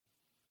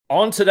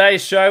On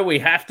today's show, we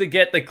have to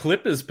get the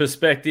Clippers'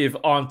 perspective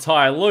on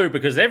Ty Lue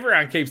because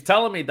everyone keeps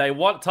telling me they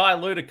want Ty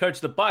Lue to coach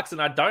the Bucks,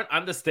 and I don't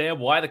understand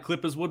why the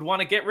Clippers would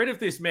want to get rid of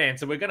this man.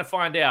 So we're going to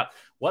find out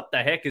what the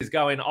heck is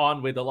going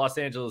on with the Los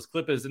Angeles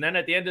Clippers. And then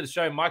at the end of the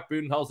show, Mike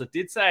Budenholzer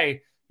did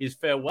say his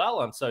farewell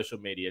on social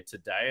media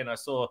today, and I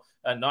saw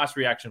a nice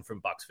reaction from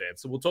Bucks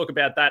fans. So we'll talk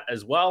about that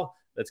as well.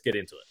 Let's get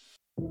into it.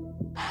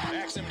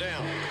 Backs him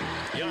down.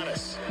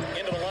 Giannis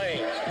into the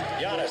lane.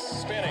 Giannis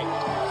spinning.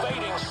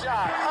 Fading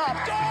shot. Up.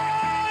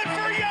 Good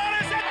for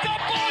Giannis at the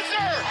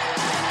buzzer.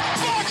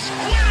 Bucks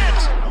win it.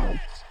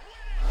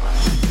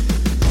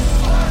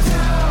 Our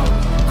town,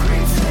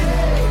 Green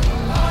City,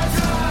 our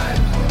time,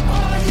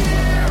 all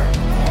year,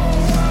 all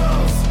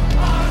worlds,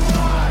 on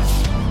watch,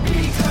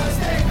 because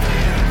they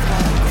fear the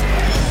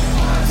team.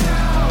 Our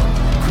town,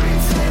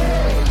 Green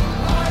City,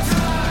 our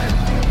time,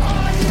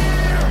 all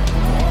year,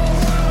 all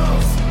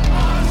worlds,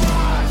 on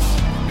watch,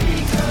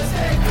 because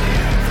they fear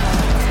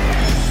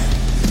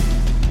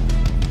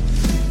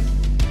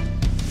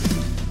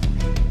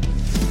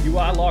You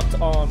are locked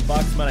on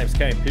Bucks. My name's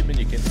Kane Pittman.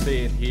 You can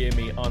see and hear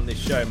me on this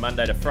show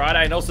Monday to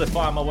Friday, and also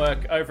find my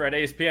work over at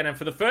ESPN. And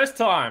for the first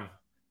time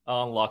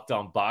on Locked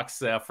On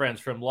Bucks, our friends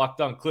from Locked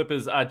On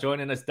Clippers are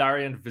joining us.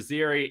 Darian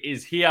Vaziri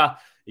is here.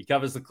 He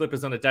covers the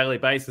Clippers on a daily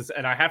basis,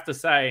 and I have to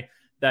say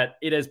that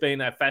it has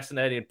been a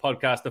fascinating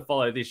podcast to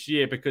follow this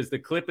year because the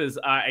Clippers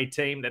are a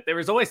team that there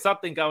is always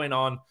something going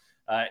on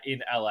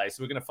in LA.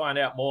 So we're going to find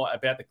out more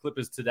about the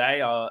Clippers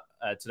today.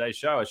 Today's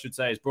show, I should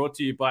say, is brought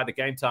to you by the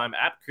Game Time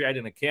app. Create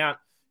an account.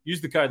 Use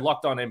the code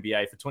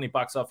LOCKEDONNBA for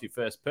 $20 off your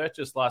first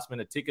purchase.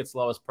 Last-minute tickets,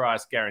 lowest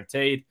price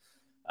guaranteed.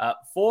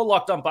 For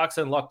Locked On Bucks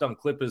and Locked On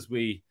Clippers,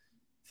 we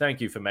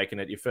thank you for making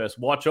it your first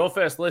watch or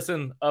first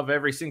listen of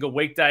every single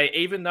weekday.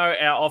 Even though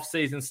our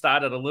off-season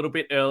started a little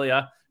bit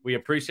earlier, we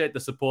appreciate the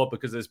support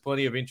because there's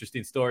plenty of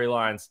interesting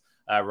storylines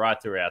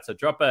right throughout. So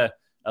drop a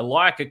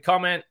like, a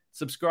comment,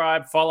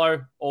 subscribe,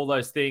 follow, all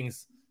those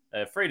things.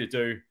 Free to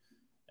do,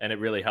 and it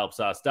really helps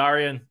us.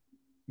 Darian,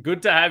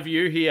 good to have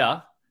you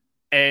here.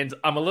 And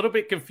I'm a little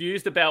bit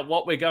confused about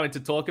what we're going to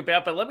talk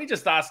about, but let me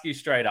just ask you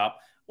straight up.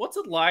 What's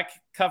it like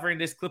covering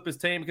this Clippers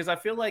team? Because I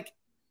feel like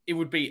it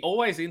would be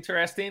always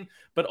interesting,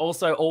 but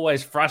also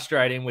always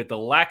frustrating with the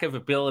lack of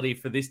ability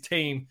for this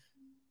team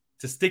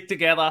to stick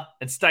together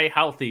and stay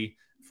healthy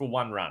for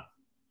one run.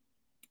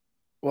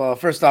 Well,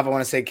 first off, I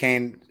want to say,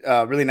 Kane,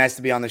 really nice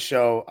to be on the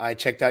show. I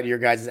checked out your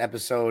guys'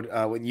 episode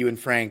with you and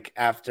Frank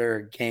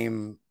after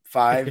Game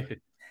 5.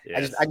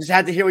 Yes. I just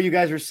had to hear what you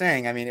guys were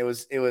saying. I mean, it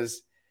was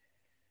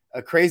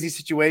a crazy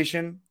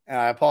situation.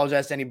 I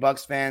apologize to any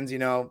Bucks fans. You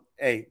know,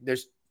 hey,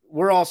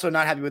 we're also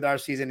not happy with our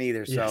season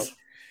either. So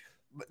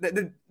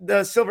Yes.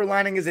 the silver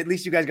lining is at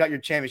least you guys got your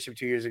championship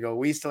 2 years ago.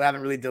 We still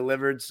haven't really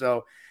delivered.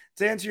 So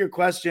to answer your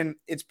question,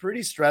 it's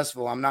pretty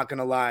stressful. I'm not going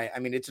to lie. I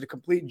mean, it's a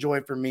complete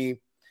joy for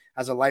me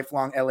as a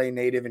lifelong LA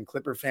native and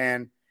Clipper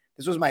fan.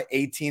 This was my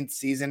 18th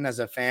season as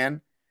a fan.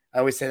 I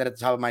always say that at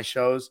the top of my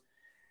shows.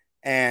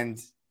 And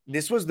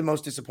this was the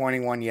most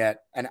disappointing one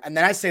yet. And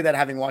then I say that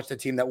having watched a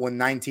team that won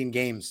 19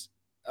 games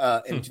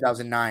in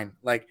 2009.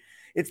 Like,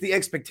 it's the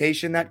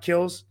expectation that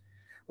kills.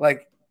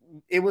 Like,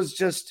 it was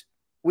just,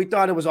 we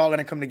thought it was all going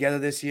to come together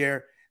this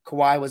year.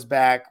 Kawhi was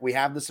back. We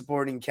have the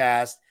supporting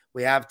cast.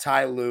 We have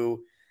Ty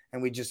Lue.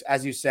 And we just,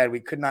 as you said, we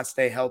could not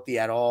stay healthy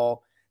at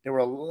all. There were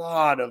a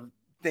lot of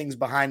things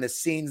behind the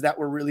scenes that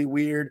were really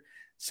weird.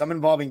 Some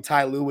involving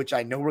Ty Lue, which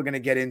I know we're going to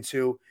get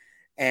into.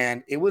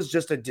 And it was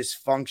just a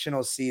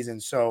dysfunctional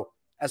season. So,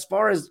 as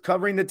far as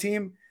covering the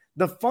team,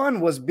 the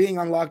fun was being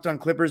on Locked On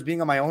Clippers,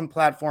 being on my own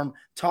platform,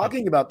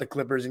 talking about the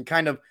Clippers and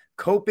kind of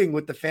coping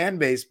with the fan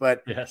base.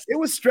 But Yes. It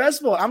was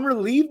stressful. I'm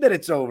relieved that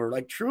it's over.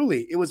 Like,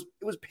 truly, it was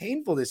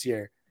painful this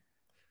year.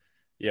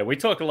 Yeah, we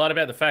talk a lot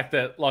about the fact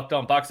that Locked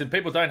On Bucks, and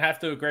people don't have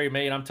to agree with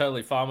me, and I'm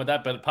totally fine with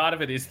that. But part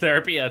of it is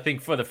therapy, I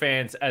think, for the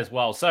fans as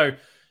well. So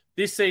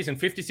this season,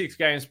 56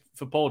 games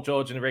for Paul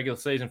George in the regular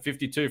season,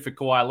 52 for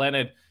Kawhi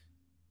Leonard.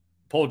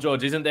 Paul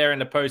George isn't there in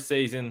the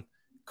postseason.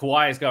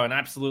 Kawhi is going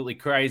absolutely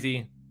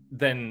crazy.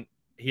 Then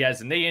he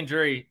has a knee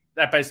injury.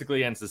 That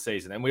basically ends the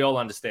season, and we all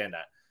understand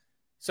that.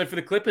 So for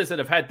the Clippers that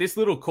have had this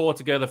little core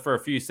together for a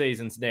few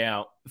seasons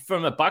now,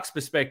 from a Bucks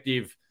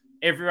perspective,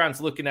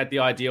 everyone's looking at the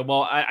idea,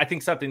 well, I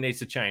think something needs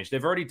to change.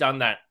 They've already done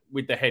that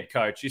with the head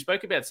coach. You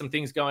spoke about some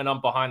things going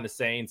on behind the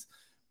scenes.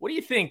 What do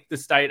you think the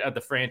state of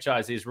the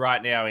franchise is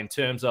right now in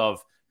terms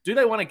of, do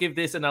they want to give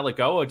this another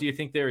go, or do you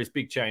think there is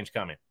big change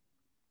coming?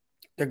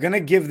 They're going to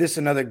give this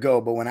another go.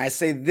 But when I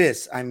say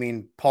this, I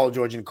mean Paul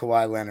George and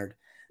Kawhi Leonard.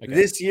 Okay.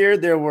 This year,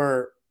 there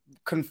were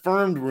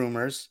confirmed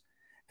rumors.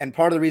 And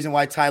part of the reason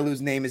why Ty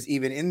Lue's name is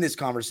even in this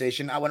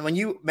conversation, when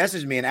you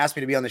messaged me and asked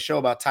me to be on the show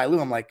about Ty Lue,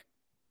 I'm like,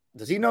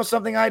 does he know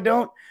something I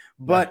don't?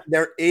 But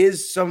there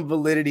is some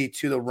validity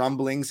to the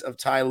rumblings of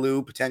Ty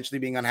Lue potentially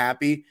being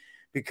unhappy,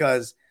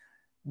 because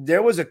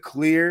there was a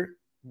clear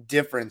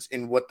difference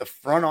in what the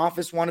front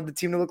office wanted the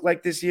team to look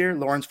like this year,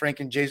 Lawrence Frank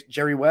and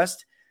Jerry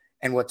West,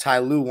 and what Ty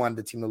Lue wanted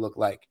the team to look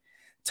like.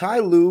 Ty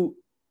Lue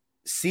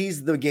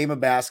sees the game of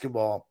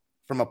basketball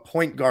from a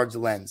point guard's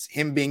lens,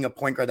 him being a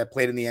point guard that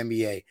played in the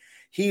NBA.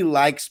 He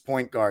likes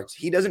point guards.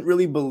 He doesn't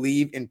really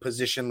believe in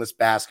positionless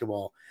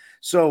basketball.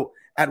 So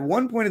at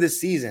one point of the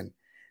season,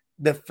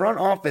 the front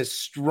office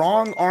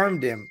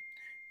strong-armed him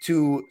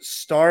to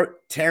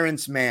start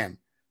Terrence Mann.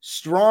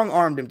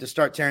 Strong-armed him to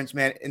start Terrence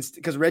Mann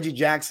because Reggie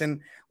Jackson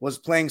was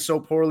playing so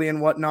poorly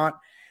and whatnot.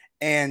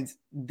 And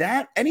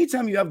that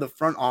anytime you have the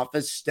front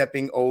office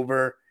stepping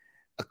over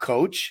a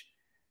coach,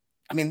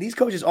 I mean, these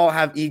coaches all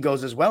have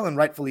egos as well, and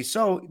rightfully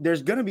so.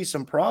 There's going to be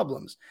some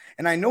problems.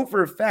 And I know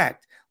for a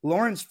fact,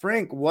 Lawrence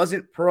Frank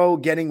wasn't pro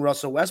getting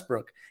Russell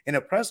Westbrook. In a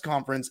press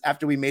conference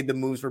after we made the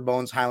moves for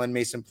Bones Highland,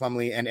 Mason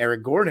Plumlee, and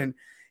Eric Gordon,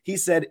 he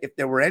said if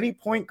there were any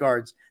point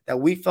guards that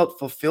we felt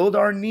fulfilled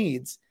our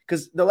needs,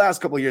 because the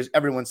last couple of years,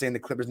 everyone's saying the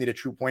Clippers need a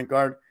true point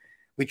guard.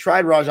 We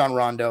tried Rajon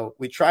Rondo.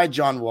 We tried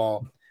John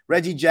Wall.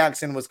 Reggie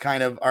Jackson was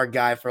kind of our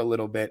guy for a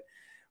little bit,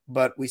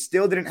 but we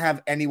still didn't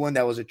have anyone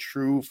that was a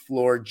true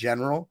floor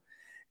general.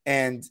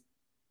 And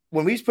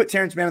when we put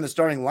Terrence Mann in the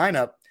starting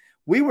lineup,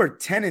 we were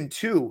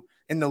 10-2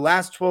 in the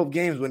last 12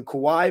 games when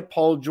Kawhi,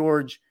 Paul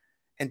George,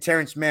 and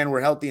Terrence Mann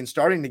were healthy and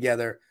starting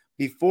together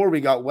before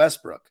we got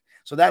Westbrook.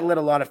 So that led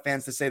a lot of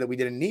fans to say that we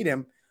didn't need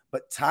him.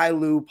 But Ty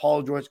Lue,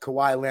 Paul George,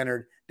 Kawhi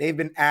Leonard, they've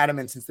been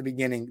adamant since the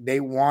beginning.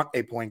 They want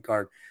a point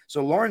guard.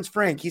 So Lawrence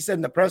Frank, he said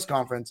in the press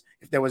conference,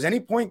 if there was any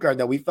point guard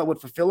that we felt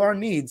would fulfill our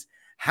needs,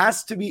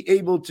 has to be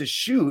able to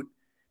shoot.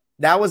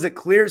 That was a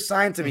clear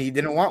sign to me. He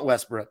didn't want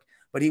Westbrook,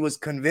 but he was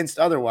convinced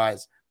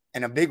otherwise.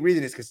 And a big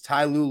reason is because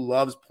Ty Lue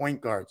loves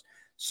point guards.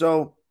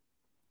 So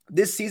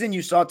this season,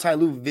 you saw Ty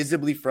Lue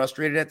visibly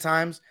frustrated at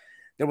times.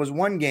 There was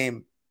one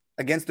game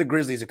against the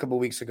Grizzlies a couple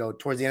weeks ago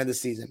towards the end of the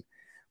season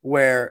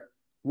where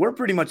we're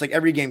pretty much like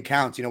every game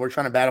counts. You know, we're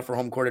trying to battle for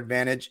home court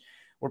advantage.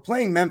 We're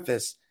playing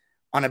Memphis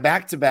on a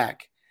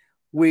back-to-back.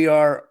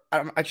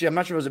 I'm not sure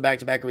if it was a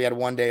back-to-back or we had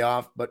one day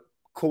off, but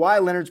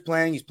Kawhi Leonard's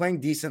playing. He's playing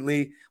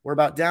decently. We're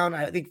about down,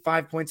 I think,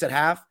 5 points at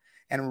half.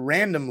 And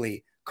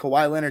randomly,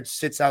 Kawhi Leonard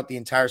sits out the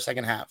entire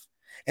second half.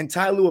 And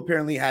Ty Lue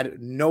apparently had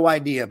no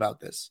idea about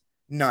this.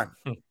 None.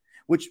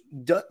 Which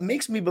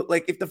makes me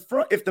like if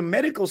the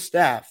medical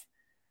staff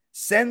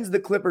sends the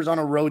Clippers on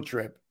a road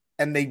trip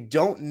and they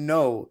don't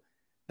know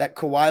that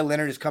Kawhi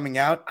Leonard is coming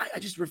out, I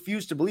just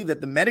refuse to believe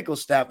that the medical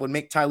staff would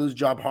make Ty Lue's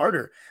job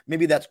harder.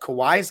 Maybe that's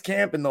Kawhi's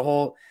camp and the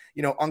whole,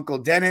 Uncle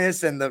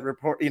Dennis and the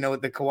report, the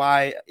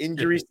Kawhi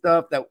injury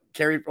stuff that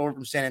carried over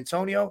from San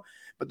Antonio.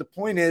 But the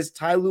point is,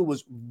 Ty Lue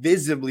was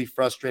visibly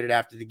frustrated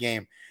after the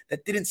game.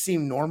 That didn't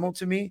seem normal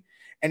to me.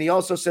 And he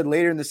also said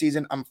later in the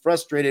season, I'm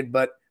frustrated,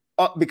 but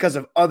because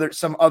of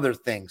some other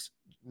things.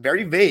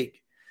 Very vague.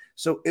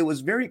 So it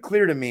was very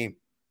clear to me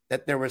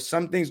that there were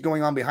some things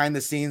going on behind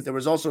the scenes. There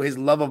was also his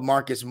love of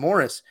Marcus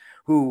Morris,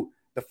 who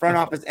the front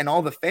office and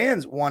all the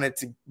fans wanted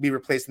to be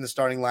replaced in the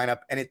starting lineup.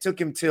 And it took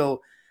him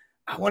till,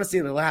 I want to say,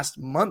 the last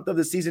month of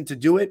the season to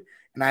do it.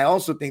 And I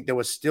also think there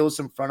was still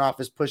some front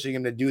office pushing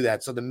him to do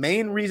that. So the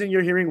main reason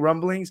you're hearing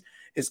rumblings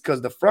is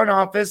because the front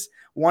office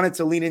wanted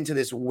to lean into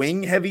this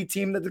wing-heavy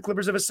team that the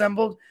Clippers have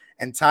assembled,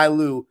 and Ty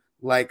Lue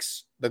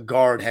likes the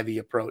guard-heavy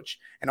approach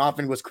and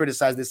often was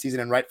criticized this season,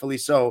 and rightfully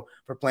so,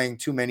 for playing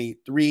too many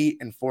 3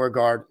 and 4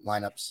 guard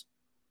lineups.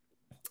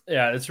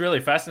 Yeah, it's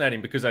really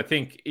fascinating because I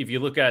think if you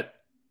look at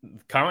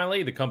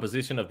currently the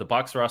composition of the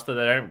Bucks roster,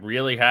 they don't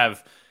really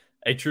have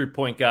a true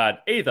point guard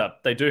either.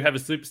 They do have a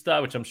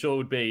superstar, which I'm sure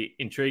would be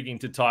intriguing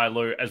to Ty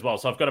Lue as well.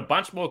 So I've got a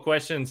bunch more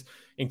questions,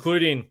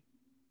 including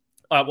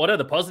what are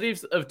the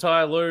positives of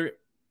Ty Lue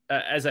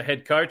as a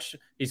head coach,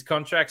 his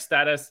contract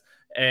status,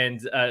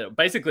 and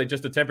basically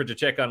just a temperature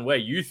check on where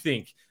you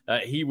think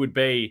he would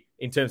be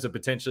in terms of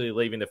potentially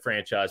leaving the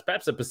franchise.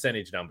 Perhaps a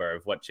percentage number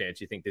of what chance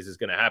you think this is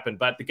going to happen.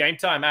 But the Game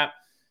Time app,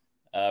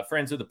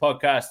 friends of the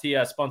podcast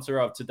here, sponsor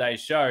of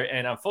today's show.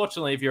 And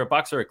unfortunately, if you're a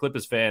Bucks or a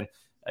Clippers fan,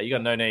 you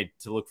got no need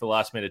to look for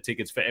last-minute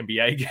tickets for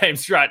NBA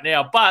games right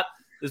now. But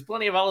there's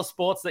plenty of other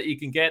sports that you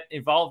can get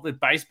involved with.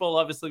 Baseball,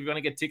 obviously, if you want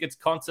to get tickets,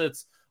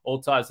 concerts,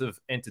 all types of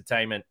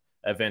entertainment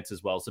events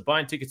as well. So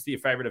buying tickets to your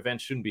favorite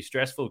events shouldn't be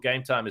stressful.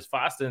 Game Time is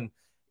fast and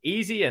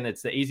easy, and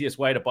it's the easiest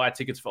way to buy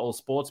tickets for all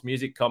sports,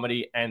 music,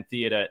 comedy, and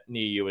theater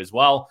near you as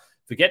well.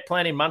 Forget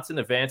planning months in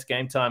advance.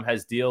 Game Time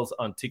has deals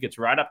on tickets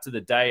right up to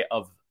the day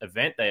of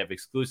event. They have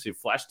exclusive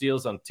flash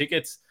deals on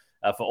tickets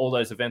for all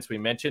those events we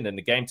mentioned, and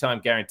the Game Time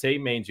guarantee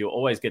means you'll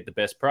always get the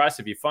best price.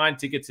 If you find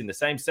tickets in the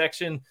same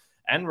section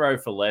and row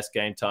for less,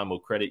 Game Time will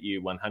credit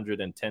you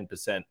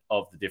 110%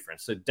 of the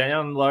difference. So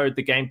download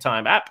the Game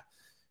Time app,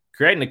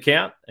 create an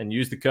account, and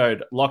use the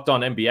code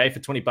LOCKEDONNBA for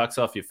 $20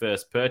 off your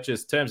first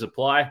purchase. Terms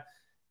apply.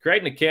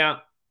 Create an account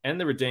and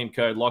the redeem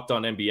code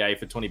LOCKEDONNBA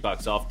for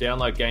 $20 off.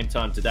 Download Game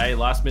Time today.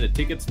 Last minute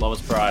tickets,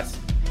 lowest price,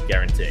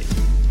 guaranteed.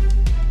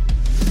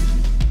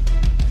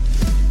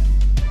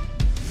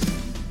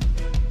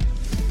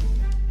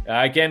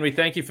 Again, we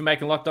thank you for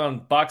making Locked On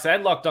Bucks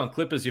and Locked On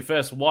Clippers your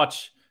first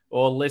watch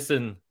or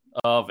listen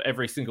of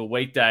every single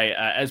weekday.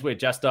 As we're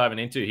just diving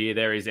into here,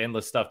 there is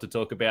endless stuff to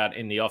talk about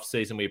in the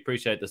off-season. We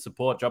appreciate the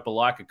support. Drop a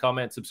like, a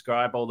comment,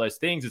 subscribe, all those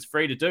things. It's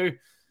free to do,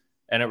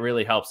 and it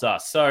really helps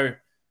us. So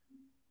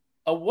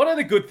What are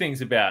the good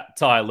things about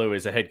Ty Lue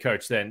as a head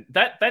coach then?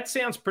 That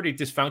sounds pretty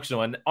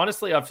dysfunctional. And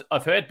honestly,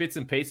 I've heard bits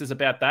and pieces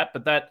about that,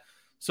 but that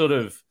sort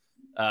of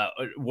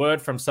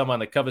word from someone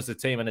that covers the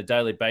team on a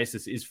daily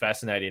basis is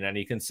fascinating. And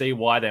you can see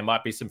why there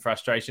might be some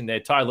frustration there.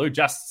 Ty Lue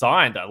just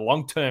signed a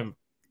long-term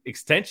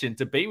extension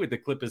to be with the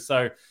Clippers.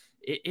 So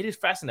it is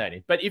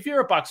fascinating. But if you're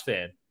a Bucks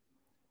fan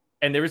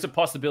and there is a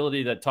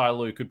possibility that Ty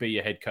Lue could be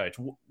your head coach,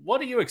 what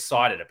are you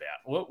excited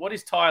about? What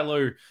is Ty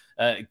Lue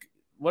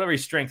what are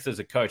his strengths as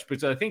a coach?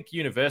 Because I think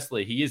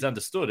universally he is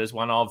understood as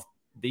one of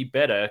the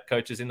better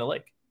coaches in the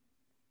league.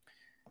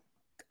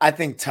 I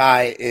think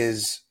Ty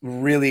is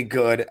really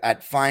good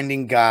at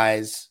finding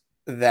guys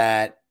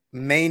that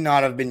may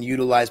not have been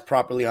utilized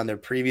properly on their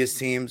previous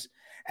teams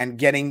and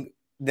getting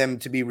them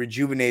to be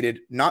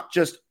rejuvenated, not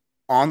just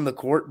on the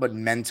court, but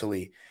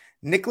mentally.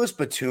 Nicholas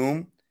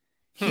Batum,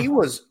 he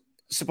was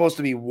supposed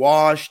to be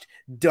washed,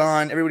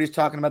 done. Everybody's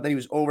talking about that he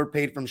was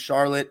overpaid from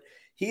Charlotte.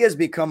 He has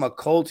become a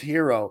cult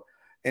hero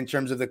in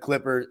terms of the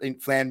Clipper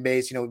fan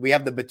base. You know, we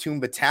have the Batum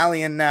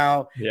Battalion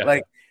now. Yeah.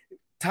 Like,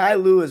 Ty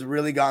Lue has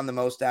really gotten the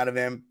most out of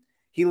him.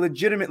 He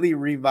legitimately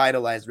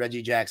revitalized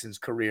Reggie Jackson's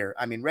career.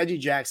 I mean, Reggie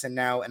Jackson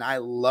now, and I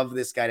love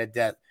this guy to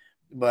death,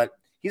 but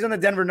he's on the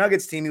Denver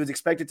Nuggets team. He was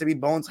expected to be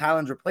Bones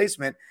Highland's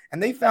replacement,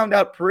 and they found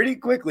out pretty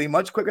quickly,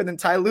 much quicker than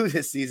Ty Lue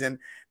this season,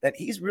 that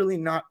he's really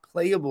not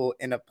playable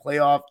in a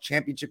playoff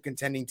championship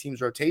contending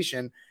team's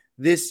rotation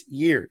this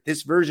year,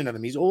 this version of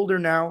him. He's older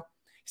now.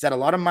 He's had a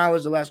lot of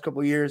mileage the last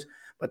couple of years,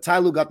 but Ty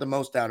Lue got the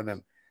most out of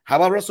him. How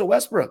about Russell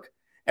Westbrook?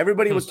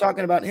 Everybody was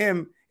talking about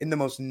him in the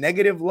most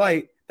negative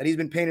light that he's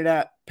been painted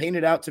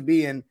out to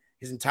be in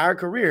his entire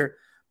career,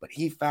 but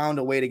he found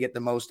a way to get the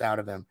most out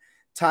of him.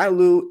 Ty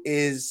Lue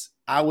is,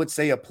 I would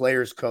say, a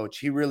player's coach.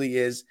 He really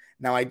is.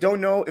 Now, I don't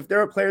know if there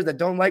are players that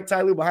don't like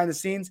Ty Lue behind the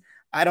scenes.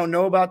 I don't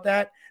know about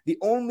that. The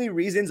only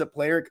reasons a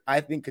player,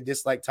 I think, could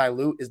dislike Ty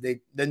Lue is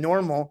the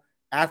normal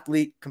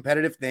athlete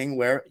competitive thing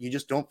where you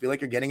just don't feel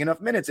like you're getting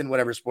enough minutes in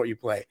whatever sport you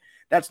play.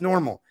 That's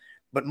normal.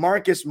 But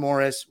Marcus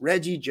Morris,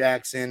 Reggie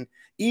Jackson,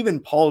 even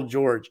Paul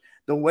George,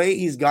 the way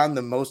he's gotten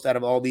the most out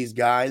of all these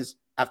guys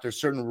after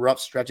certain rough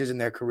stretches in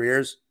their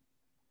careers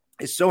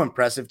is so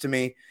impressive to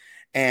me.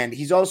 And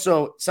he's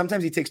also,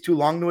 sometimes he takes too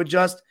long to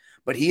adjust,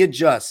 but he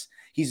adjusts.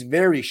 He's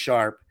very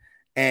sharp.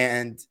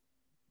 And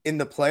in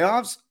the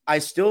playoffs, I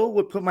still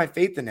would put my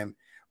faith in him.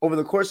 Over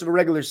the course of a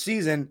regular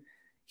season,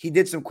 he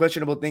did some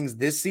questionable things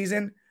this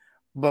season.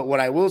 But what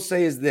I will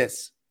say is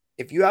this: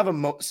 if you have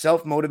a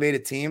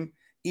self-motivated team,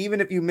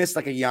 even if you miss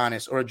like a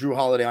Giannis or a Drew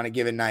Holiday on a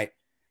given night,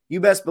 you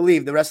best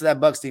believe the rest of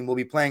that Bucks team will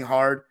be playing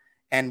hard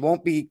and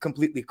won't be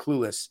completely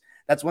clueless.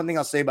 That's one thing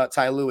I'll say about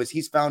Ty Lue is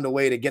he's found a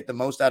way to get the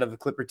most out of the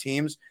Clipper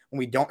teams when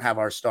we don't have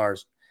our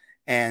stars.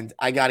 And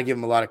I got to give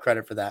him a lot of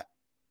credit for that.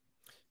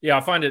 Yeah,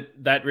 I find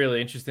that really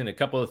interesting. A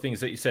couple of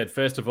things that you said.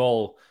 First of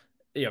all,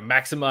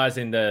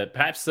 maximizing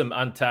perhaps some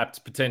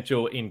untapped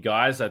potential in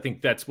guys. I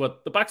think that's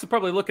what the Bucks are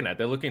probably looking at.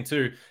 They're looking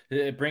to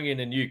bring in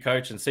a new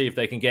coach and see if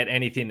they can get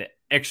anything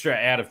extra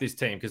out of this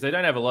team because they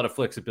don't have a lot of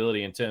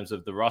flexibility in terms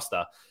of the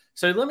roster.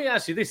 So let me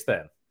ask you this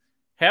then.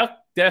 How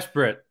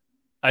desperate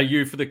are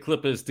you for the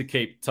Clippers to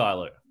keep Ty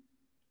Lue?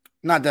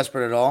 Not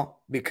desperate at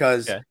all,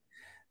 because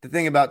the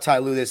thing about Ty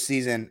Lue this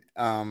season,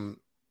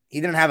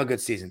 he didn't have a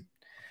good season.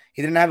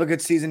 He didn't have a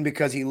good season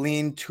because he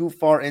leaned too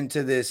far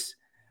into this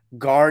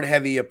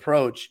guard-heavy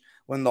approach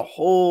when the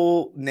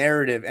whole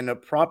narrative and a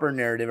proper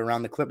narrative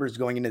around the Clippers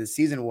going into the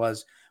season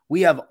was,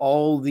 we have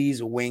all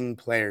these wing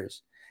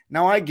players.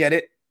 Now, I get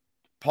it.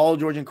 Paul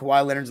George and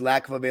Kawhi Leonard's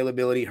lack of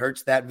availability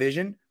hurts that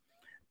vision.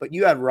 But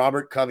you had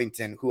Robert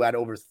Covington, who had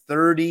over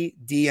 30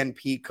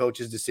 DNP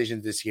coaches'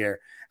 decisions this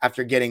year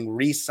after getting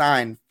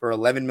re-signed for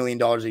 $11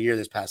 million a year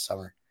this past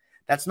summer.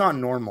 That's not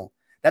normal.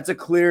 That's a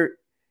clear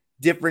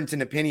difference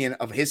in opinion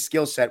of his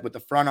skill set with the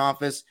front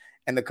office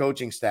and the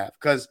coaching staff.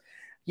 Because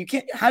you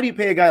can't. How do you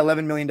pay a guy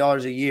 $11 million a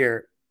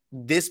year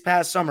this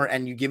past summer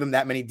and you give him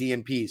that many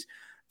DNPs?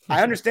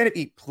 I understand if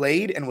he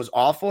played and was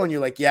awful and you're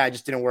like, yeah, I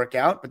just didn't work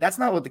out. But that's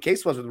not what the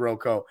case was with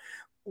Rocco.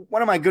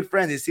 One of my good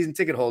friends, his season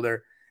ticket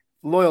holder,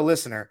 loyal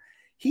listener,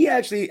 he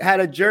actually had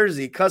a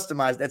jersey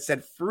customized that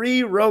said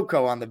 "Free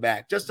Rocco" on the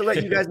back, just to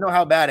let you guys know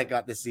how bad it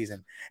got this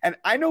season. And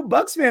I know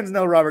Bucks fans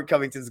know Robert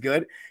Covington's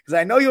good because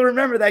I know you'll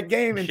remember that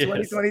game in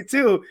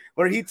 2022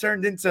 where he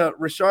turned into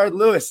Rashard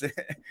Lewis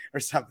or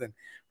something.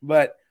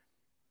 But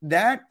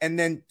that, and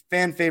then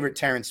fan favorite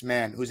Terrence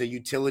Mann, who's a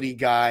utility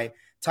guy.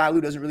 Ty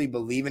Lue doesn't really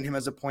believe in him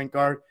as a point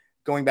guard.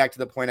 Going back to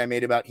the point I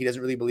made about he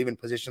doesn't really believe in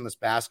positionless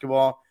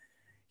basketball.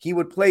 He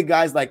would play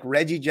guys like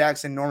Reggie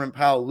Jackson, Norman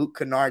Powell, Luke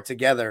Kennard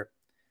together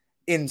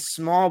in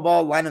small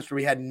ball lineups where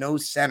we had no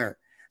center.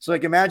 So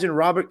like imagine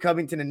Robert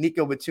Covington and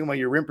Nico Batum are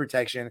your rim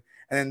protection,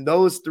 and then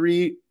those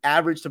three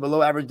average to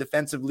below average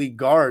defensive league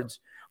guards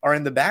are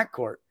in the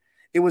backcourt.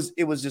 It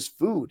was just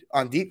food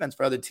on defense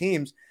for other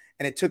teams,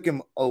 and it took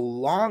him a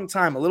long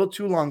time, a little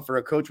too long for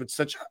a coach with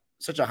such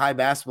a high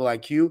basketball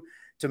IQ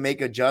to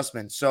make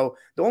adjustments. So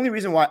the only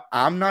reason why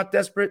I'm not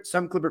desperate,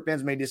 some Clipper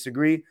fans may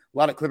disagree. A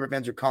lot of Clipper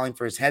fans are calling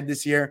for his head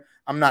this year.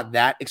 I'm not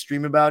that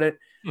extreme about it.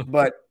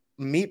 But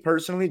me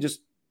personally,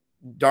 just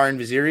Darren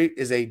Vaziri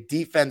is a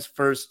defense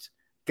first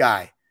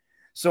guy.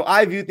 So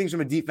I view things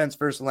from a defense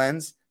first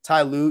lens.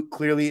 Ty Lue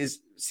clearly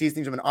sees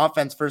things from an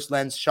offense first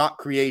lens, shot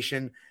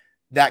creation,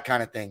 that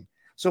kind of thing.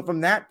 So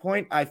from that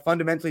point, I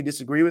fundamentally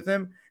disagree with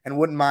him and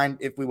wouldn't mind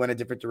if we went a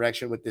different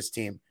direction with this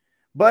team.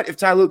 But if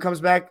Ty Lue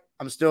comes back,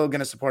 I'm still going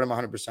to support him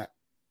 100%.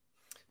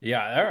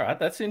 Yeah, all right.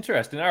 That's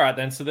interesting. All right,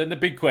 then. So then the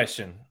big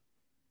question,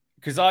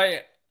 because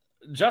I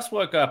just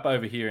woke up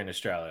over here in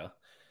Australia.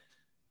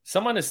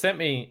 Someone has sent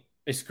me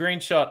a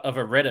screenshot of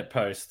a Reddit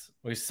post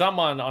with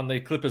someone on the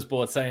Clippers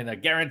board saying, I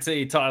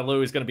guarantee Ty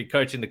Lue is going to be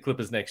coaching the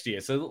Clippers next year.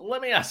 So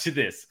let me ask you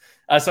this.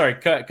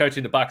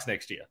 Coaching the Bucks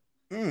next year.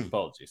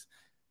 Apologies.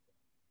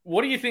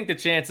 What do you think the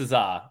chances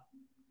are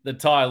that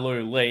Ty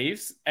Lue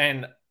leaves?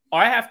 And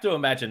I have to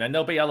imagine, and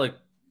there'll be other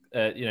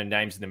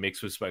names in the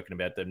mix we've spoken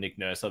about them. Nick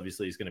Nurse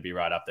obviously is going to be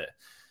right up there.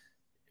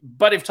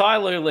 But if Ty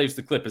Lue leaves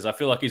the Clippers, I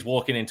feel like he's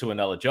walking into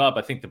another job.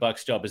 I think the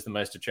Bucks job is the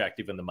most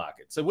attractive in the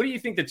market. So what do you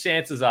think the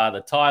chances are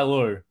that Ty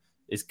Lue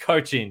is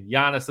coaching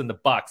Giannis and the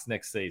Bucks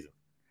next season?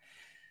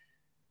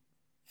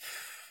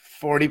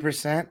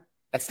 40%.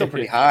 That's still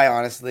pretty high,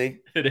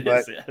 honestly. It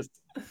is, yes.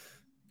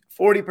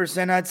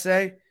 40%, I'd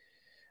say.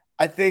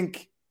 I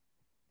think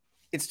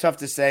it's tough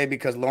to say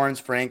because Lawrence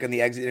Frank in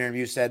the exit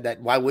interview said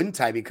that why wouldn't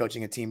Ty be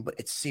coaching a team? But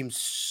it seems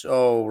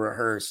so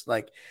rehearsed.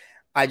 Like,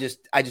 I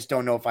just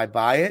don't know if I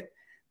buy it.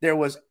 There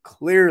was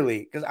clearly,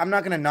 because I'm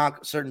not going to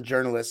knock certain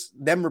journalists,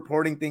 them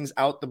reporting things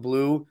out the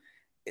blue.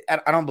 I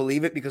don't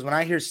believe it because when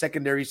I hear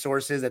secondary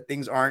sources that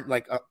things aren't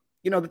like,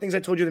 the things I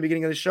told you in the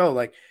beginning of the show,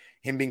 like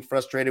him being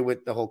frustrated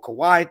with the whole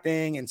Kawhi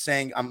thing and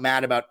saying I'm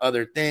mad about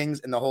other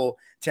things and the whole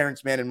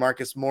Terrence Mann and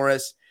Marcus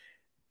Morris,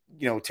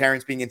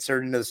 Terrence being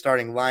inserted into the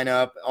starting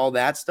lineup, all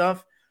that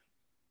stuff.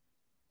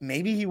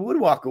 Maybe he would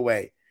walk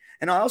away.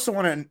 And I also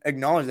want to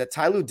acknowledge that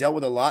Ty Lue dealt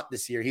with a lot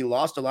this year. He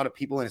lost a lot of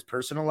people in his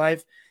personal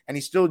life, and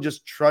he still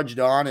just trudged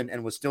on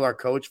and was still our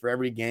coach for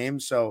every game.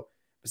 So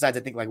besides,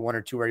 I think like one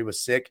or two where he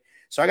was sick.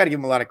 So I got to give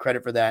him a lot of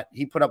credit for that.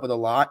 He put up with a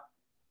lot.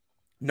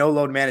 No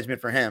load management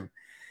for him.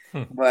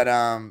 But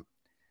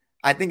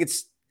I think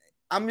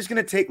I'm just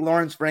going to take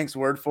Lawrence Frank's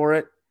word for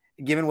it.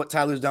 Given what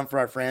Ty Lue's done for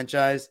our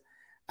franchise,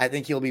 I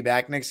think he'll be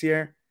back next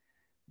year.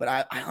 But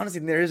I honestly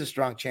think there is a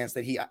strong chance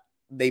that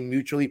they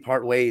mutually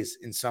part ways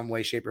in some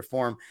way, shape, or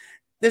form.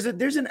 There's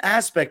an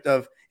aspect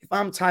of, if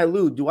I'm Ty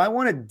Lue, do I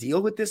want to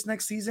deal with this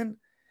next season?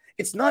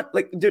 It's not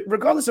like,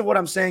 regardless of what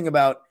I'm saying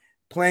about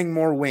playing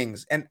more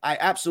wings, and I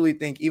absolutely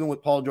think even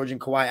with Paul George and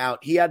Kawhi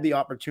out, he had the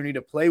opportunity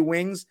to play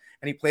wings,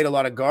 and he played a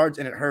lot of guards,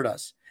 and it hurt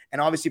us. And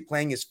obviously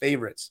playing his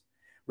favorites,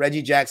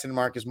 Reggie Jackson and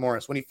Marcus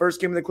Morris. When he first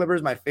came to the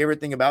Clippers, my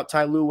favorite thing about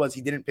Ty Lue was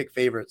he didn't pick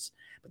favorites.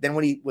 But then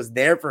when he was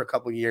there for a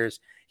couple of years,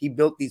 he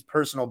built these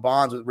personal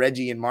bonds with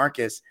Reggie and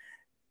Marcus,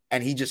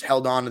 and he just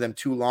held on to them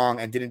too long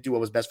and didn't do what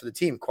was best for the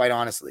team, quite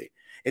honestly.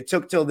 It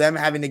took till them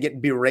having to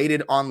get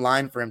berated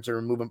online for him to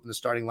remove him from the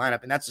starting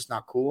lineup, and that's just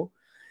not cool.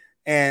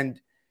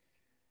 And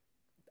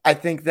I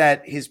think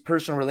that his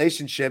personal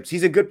relationships,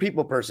 he's a good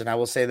people person, I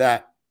will say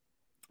that.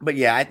 But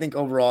yeah, I think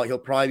overall he'll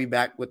probably be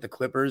back with the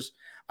Clippers,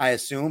 I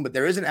assume. But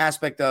there is an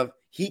aspect of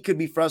he could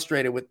be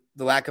frustrated with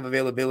the lack of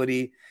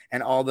availability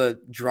and all the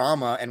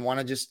drama and want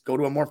to just go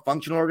to a more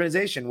functional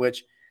organization,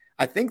 which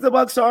I think the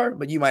Bucks are,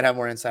 but you might have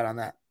more insight on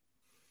that.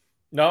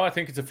 No, I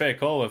think it's a fair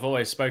call. We've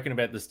always spoken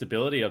about the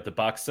stability of the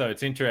Bucks, so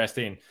it's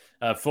interesting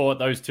for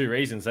those two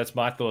reasons. That's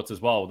my thoughts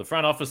as well. The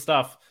front office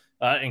stuff,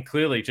 and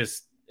clearly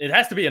just it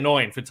has to be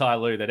annoying for Ty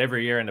Lue that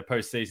every year in the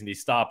postseason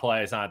these star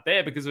players aren't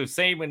there, because we've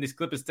seen when this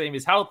Clippers team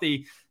is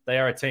healthy, they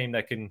are a team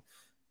that can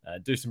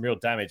do some real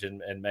damage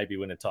and maybe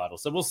win a title.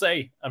 So we'll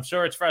see. I'm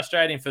sure it's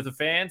frustrating for the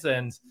fans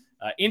and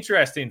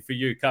interesting for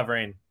you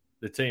covering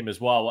the team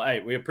as well. Well, hey,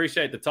 we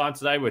appreciate the time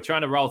today. We're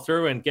trying to roll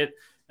through and get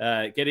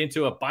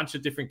into a bunch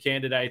of different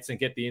candidates and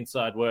get the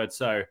inside word.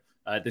 So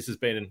this has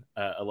been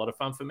a lot of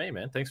fun for me,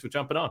 man. Thanks for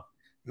jumping on.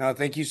 No,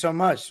 thank you so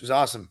much. It was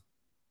awesome.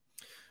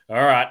 All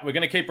right, we're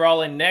going to keep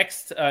rolling.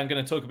 Next, I'm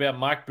going to talk about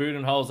Mike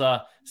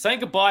Budenholzer saying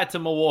goodbye to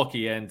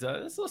Milwaukee. And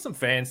there's some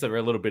fans that were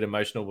a little bit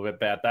emotional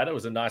about that. It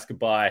was a nice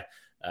goodbye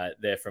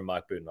there from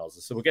Mike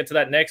Budenholzer. So we'll get to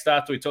that next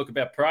after we talk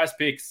about Prize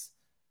Picks.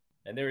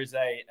 And there is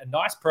a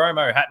nice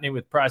promo happening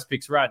with Prize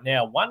Picks right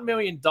now. $1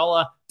 million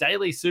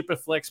daily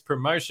Superflex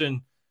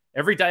promotion.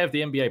 Every day of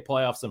the NBA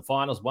playoffs and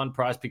finals, one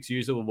Prize Picks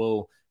user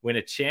will win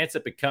a chance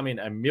at becoming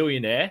a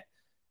millionaire.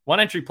 One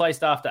entry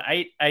placed after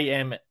 8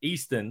 a.m.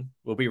 Eastern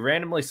will be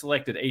randomly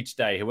selected each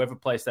day. Whoever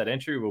placed that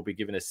entry will be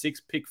given a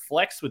 6-pick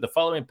flex with the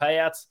following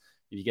payouts.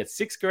 If you get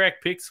 6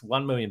 correct picks,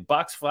 $1 million,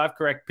 5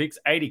 correct picks,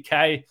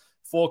 $80K,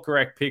 4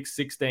 correct picks,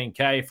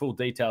 $16K. Full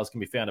details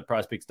can be found at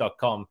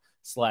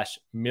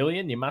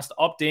prizepicks.com/million. You must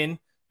opt in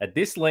at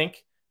this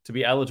link to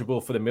be eligible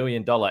for the $1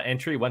 million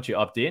entry. Once you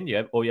opt in,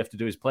 all you have to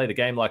do is play the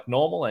game like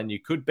normal, and you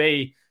could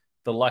be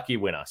the lucky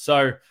winner.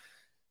 So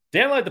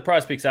download the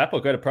PrizePicks app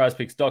or go to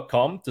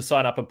prizepicks.com to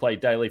sign up and play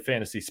daily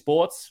fantasy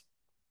sports.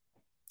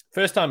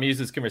 First-time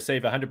users can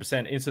receive a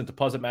 100% instant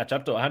deposit match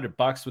up to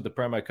 $100 with the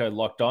promo code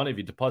Locked On. If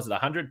you deposit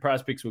 100,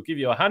 Prize Picks will give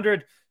you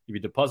 100. If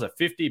you deposit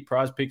 50,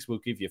 Prize Picks will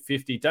give you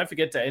 50. Don't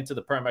forget to enter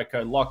the promo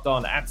code Locked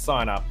On at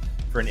sign up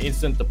for an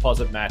instant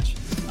deposit match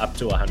up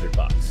to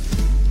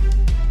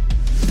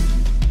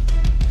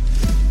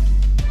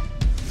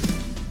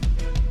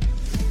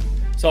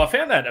 $100. So I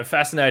found that a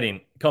fascinating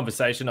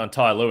conversation on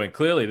Ty Lue, and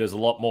clearly there's a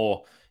lot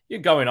more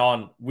going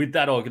on with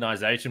that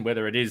organization,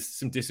 whether it is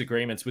some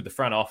disagreements with the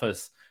front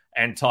office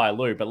and Ty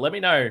Lue. But let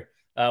me know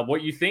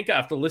what you think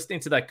after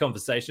listening to that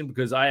conversation,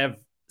 because I have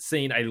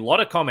seen a lot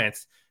of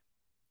comments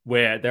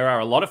where there are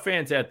a lot of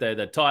fans out there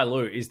that Ty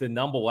Lue is the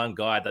number one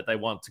guy that they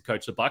want to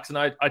coach the Bucks, and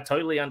I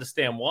totally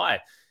understand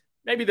why.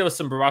 Maybe there was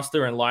some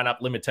roster and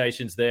lineup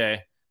limitations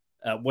there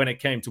when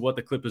it came to what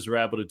the Clippers were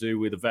able to do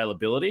with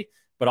availability.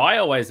 But I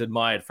always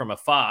admired from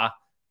afar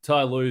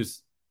Ty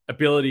Lue's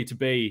ability to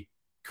be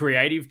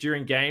creative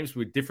during games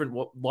with different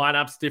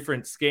lineups,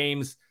 different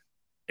schemes,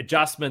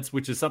 adjustments,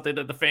 which is something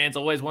that the fans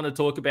always want to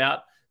talk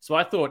about. So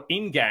I thought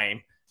in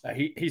game,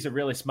 he's a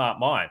really smart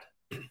mind.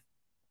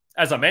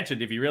 As I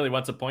mentioned, if he really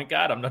wants a point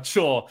guard, I'm not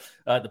sure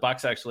the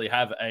Bucks actually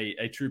have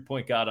a true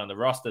point guard on the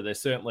roster.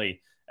 There's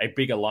certainly a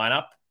bigger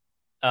lineup.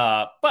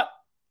 But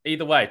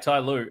either way, Ty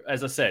Lue,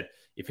 as I said,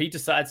 if he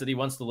decides that he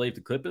wants to leave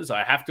the Clippers,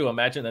 I have to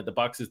imagine that the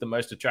Bucks is the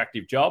most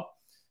attractive job,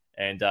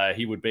 and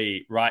he would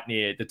be right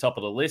near the top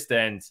of the list.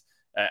 And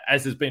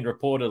as has been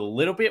reported a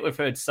little bit, we've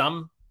heard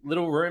some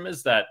little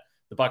rumors that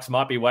the Bucks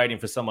might be waiting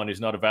for someone who's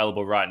not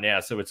available right now.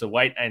 So it's a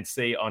wait and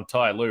see on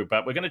Ty Lue.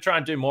 But we're going to try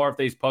and do more of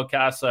these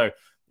podcasts. So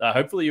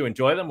hopefully you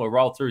enjoy them. We'll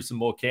roll through some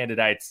more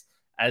candidates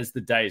as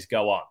the days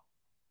go on.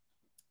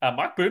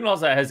 Mike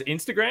Budenholzer has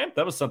Instagram.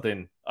 That was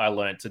something I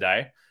learned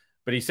today.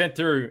 But he sent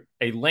through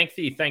a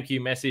lengthy thank you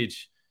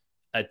message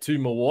to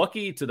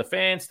Milwaukee, to the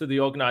fans, to the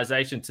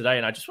organization today.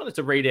 And I just wanted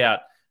to read out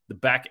the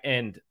back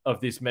end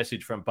of this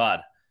message from Bud.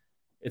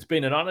 It's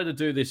been an honor to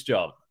do this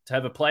job, to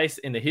have a place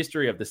in the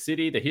history of the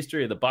city, the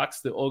history of the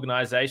Bucks, the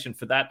organization.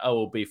 For that, I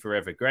will be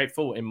forever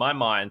grateful. In my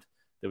mind,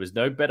 there was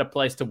no better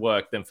place to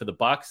work than for the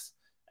Bucks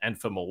and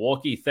for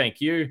Milwaukee.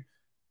 Thank you.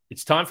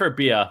 It's time for a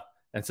beer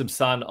and some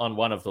sun on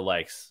one of the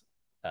lakes.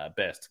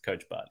 Best,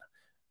 Coach Bud.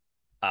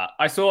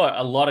 I saw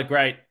a lot of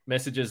great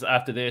messages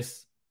after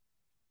this,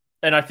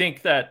 and I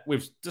think that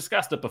we've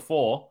discussed it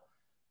before,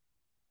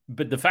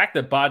 but the fact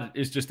that Bud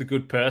is just a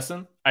good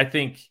person, I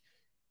think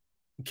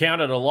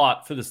counted a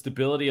lot for the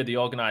stability of the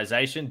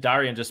organization.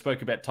 Darian just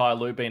spoke about Ty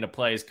Lue being a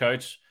player's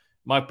coach.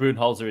 Mike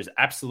Budenholzer is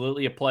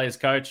absolutely a player's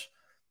coach,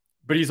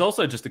 but he's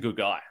also just a good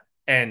guy.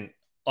 And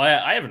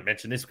I haven't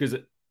mentioned this because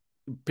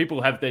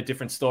people have their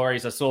different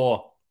stories. I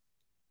saw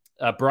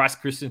Bryce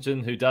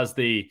Christensen, who does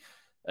the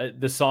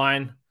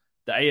sign,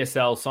 the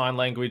ASL sign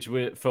language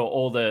for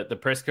all the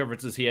press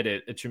conferences. He had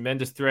a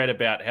tremendous thread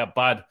about how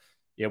Bud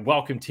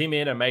welcomed him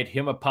in and made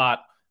him a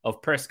part of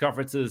press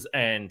conferences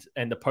and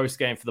the post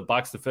game for the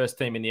Bucks, the first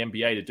team in the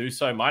NBA to do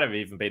so. Might have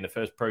even been the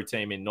first pro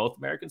team in North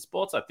American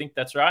sports. I think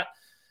that's right.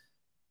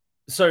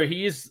 So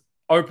he is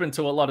open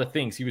to a lot of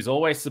things. He was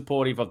always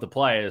supportive of the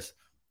players,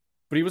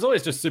 but he was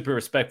always just super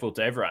respectful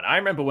to everyone. I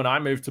remember when I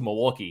moved to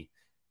Milwaukee,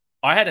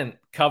 I hadn't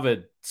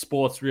covered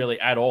sports really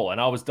at all, and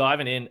I was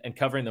diving in and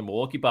covering the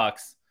Milwaukee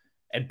Bucks,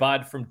 and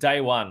Bud from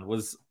day one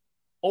was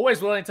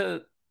always willing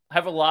to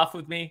have a laugh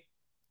with me,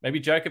 maybe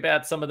joke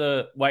about some of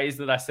the ways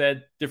that I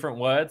said different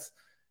words,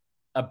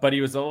 but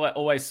he was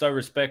always so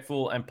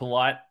respectful and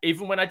polite.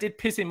 Even when I did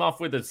piss him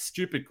off with a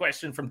stupid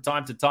question from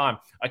time to time,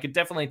 I could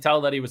definitely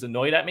tell that he was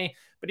annoyed at me,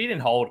 but he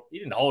didn't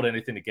hold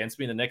anything against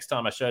me. The next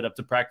time I showed up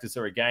to practice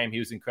or a game, he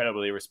was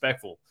incredibly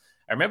respectful.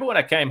 I remember when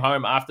I came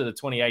home after the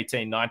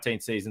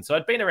 2018-19 season, so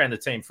I'd been around the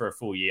team for a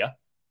full year,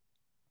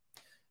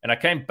 and I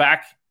came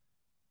back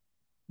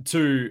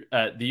to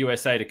the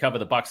USA to cover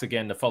the Bucks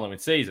again the following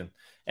season.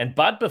 And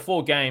Bud,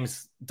 before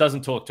games,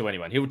 doesn't talk to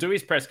anyone. He'll do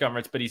his press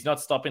conference, but he's not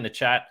stopping the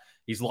chat.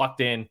 He's locked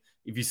in.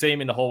 If you see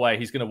him in the hallway,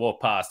 he's going to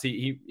walk past.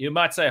 He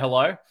might say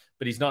hello,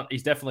 but he's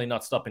definitely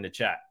not stopping to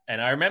chat.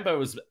 And I remember it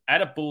was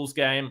at a Bulls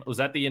game. It was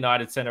at the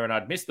United Center, and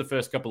I'd missed the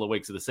first couple of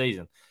weeks of the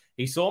season.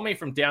 He saw me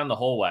from down the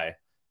hallway,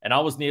 and I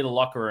was near the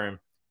locker room,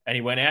 and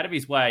he went out of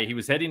his way. He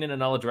was heading in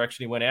another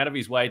direction. He went out of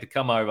his way to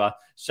come over,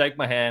 shake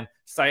my hand,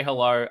 say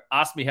hello,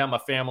 ask me how my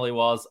family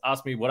was,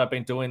 ask me what I've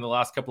been doing the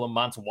last couple of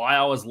months, why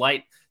I was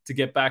late to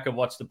get back and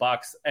watch the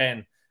Bucks.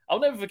 And I'll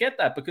never forget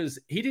that, because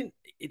he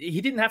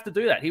didn't have to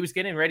do that. He was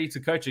getting ready to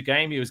coach a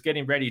game. He was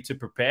getting ready to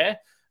prepare,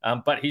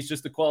 but he's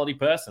just a quality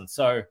person.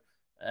 So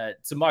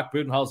to Mike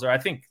Budenholzer, I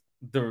think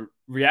the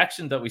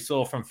reaction that we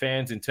saw from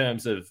fans in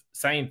terms of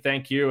saying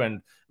thank you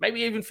and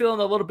maybe even feeling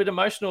a little bit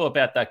emotional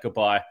about that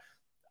goodbye,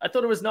 I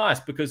thought it was nice,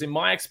 because in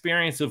my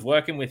experience of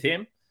working with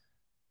him,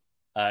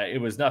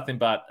 it was nothing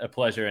but a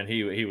pleasure, and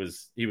he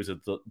was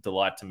a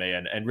delight to me,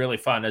 and really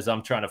fun as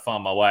I'm trying to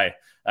find my way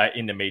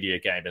in the media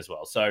game as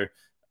well. So,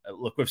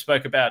 look, we've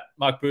spoke about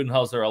Mike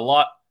Budenholzer a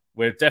lot.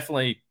 We're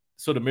definitely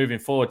sort of moving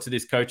forward to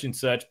this coaching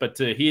search, but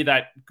to hear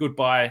that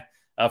goodbye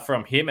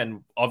from him,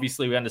 and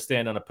obviously we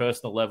understand on a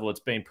personal level it's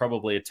been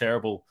probably a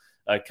terrible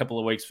a couple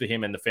of weeks for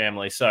him and the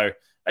family. So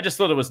I just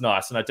thought it was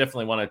nice, and I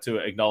definitely wanted to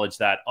acknowledge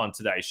that on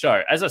today's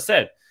show. As I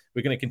said,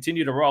 we're going to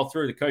continue to roll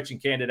through the coaching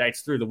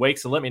candidates through the week,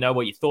 so let me know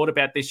what you thought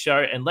about this show,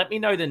 and let me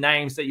know the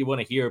names that you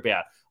want to hear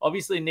about.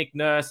 Obviously, Nick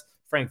Nurse,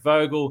 Frank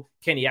Vogel,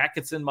 Kenny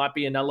Atkinson might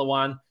be another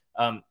one,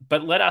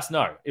 but let us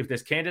know. If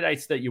there's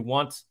candidates that you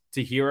want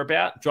to hear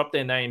about, drop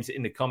their names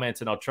in the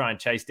comments, and I'll try and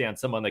chase down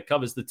someone that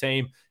covers the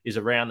team, is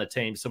around the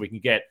team, so we can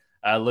get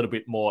a little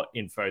bit more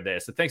info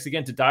there. So thanks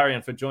again to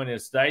Darian for joining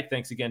us today.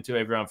 Thanks again to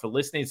everyone for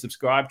listening.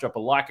 Subscribe, drop a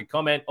like, a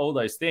comment, all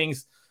those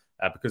things,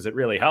 because it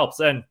really helps.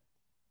 And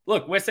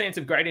look, we're seeing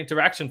some great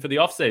interaction for the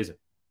offseason.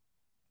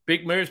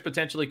 Big moves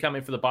potentially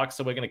coming for the Bucks,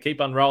 so we're going to keep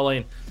on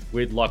rolling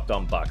with Locked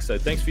On Bucks. So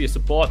thanks for your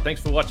support.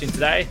 Thanks for watching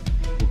today.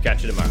 We'll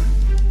catch you tomorrow.